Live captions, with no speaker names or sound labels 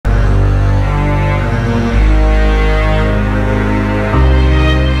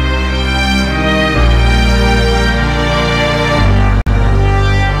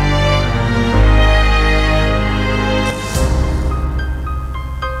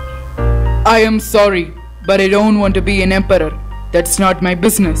I am sorry, but I don't want to be an emperor. That's not my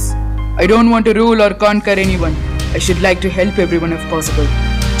business. I don't want to rule or conquer anyone. I should like to help everyone if possible.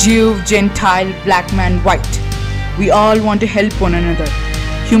 Jew, Gentile, black man, white. We all want to help one another.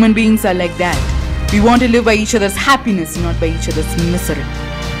 Human beings are like that. We want to live by each other's happiness, not by each other's misery.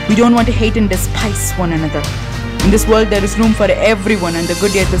 We don't want to hate and despise one another. In this world there is room for everyone, and the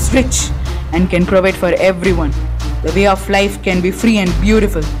good earth is rich and can provide for everyone. The way of life can be free and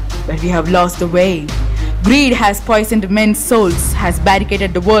beautiful, but we have lost the way. Greed has poisoned men's souls, has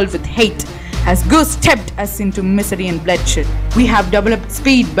barricaded the world with hate, has goose-stepped us into misery and bloodshed. We have developed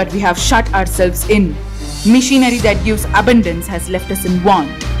speed, but we have shut ourselves in. Machinery that gives abundance has left us in want.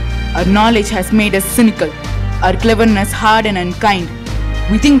 Our knowledge has made us cynical, our cleverness hard and unkind.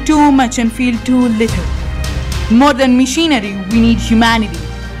 We think too much and feel too little. More than machinery, we need humanity.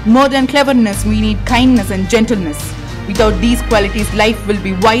 More than cleverness, we need kindness and gentleness. Without these qualities, life will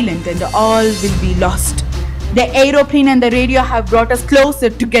be violent and all will be lost. The aeroplane and the radio have brought us closer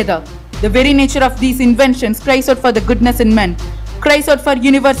together. The very nature of these inventions cries out for the goodness in men, cries out for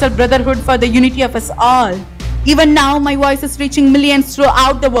universal brotherhood, for the unity of us all. Even now, my voice is reaching millions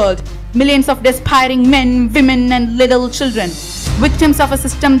throughout the world. Millions of despairing men, women and little children, victims of a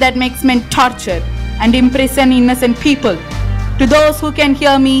system that makes men torture and imprison innocent people. To those who can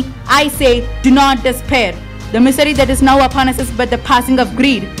hear me, I say, do not despair. The misery that is now upon us is but the passing of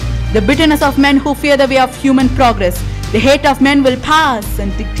greed. The bitterness of men who fear the way of human progress. The hate of men will pass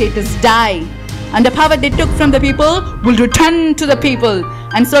and dictators die. And the power they took from the people will return to the people.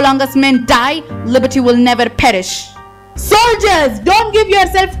 And so long as men die, liberty will never perish. Soldiers, don't give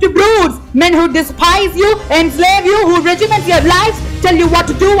yourself to brutes. Men who despise you, enslave you, who regiment your lives, tell you what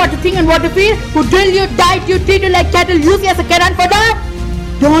to do, what to think and what to feel, who drill you, diet you, treat you like cattle, use you as a cannon for that.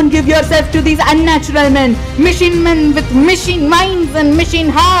 Don't give yourself to these unnatural men, machine men with machine minds and machine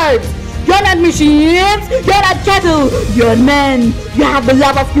hearts. You're not machines, you're not cattle, you're men. You have the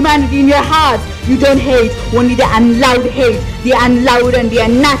love of humanity in your hearts. You don't hate, only the unloved hate, the unloved and the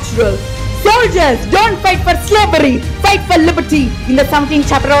unnatural. Soldiers, don't fight for slavery, fight for liberty. In the 17th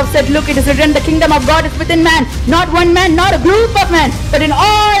chapter of said, look, it is written, the kingdom of God is within man. Not one man, not a group of men, but in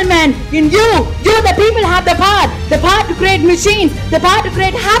all men. In you, the people have the power to create machines, the power to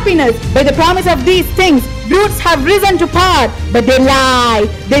create happiness. By the promise of these things, brutes have risen to power, but they lie.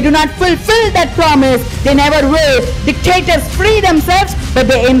 They do not fulfill that promise. They never will. Dictators free themselves, but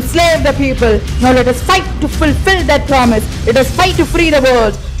they enslave the people. Now let us fight to fulfill that promise. Let us fight to free the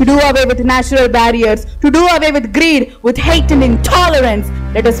world, to do away with natural barriers, to do away with greed, with hate and intolerance.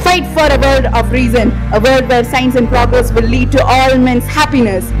 Let us fight for a world of reason, a world where science and progress will lead to all men's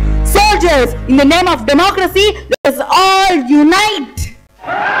happiness. Soldiers, in the name of democracy, let us all unite.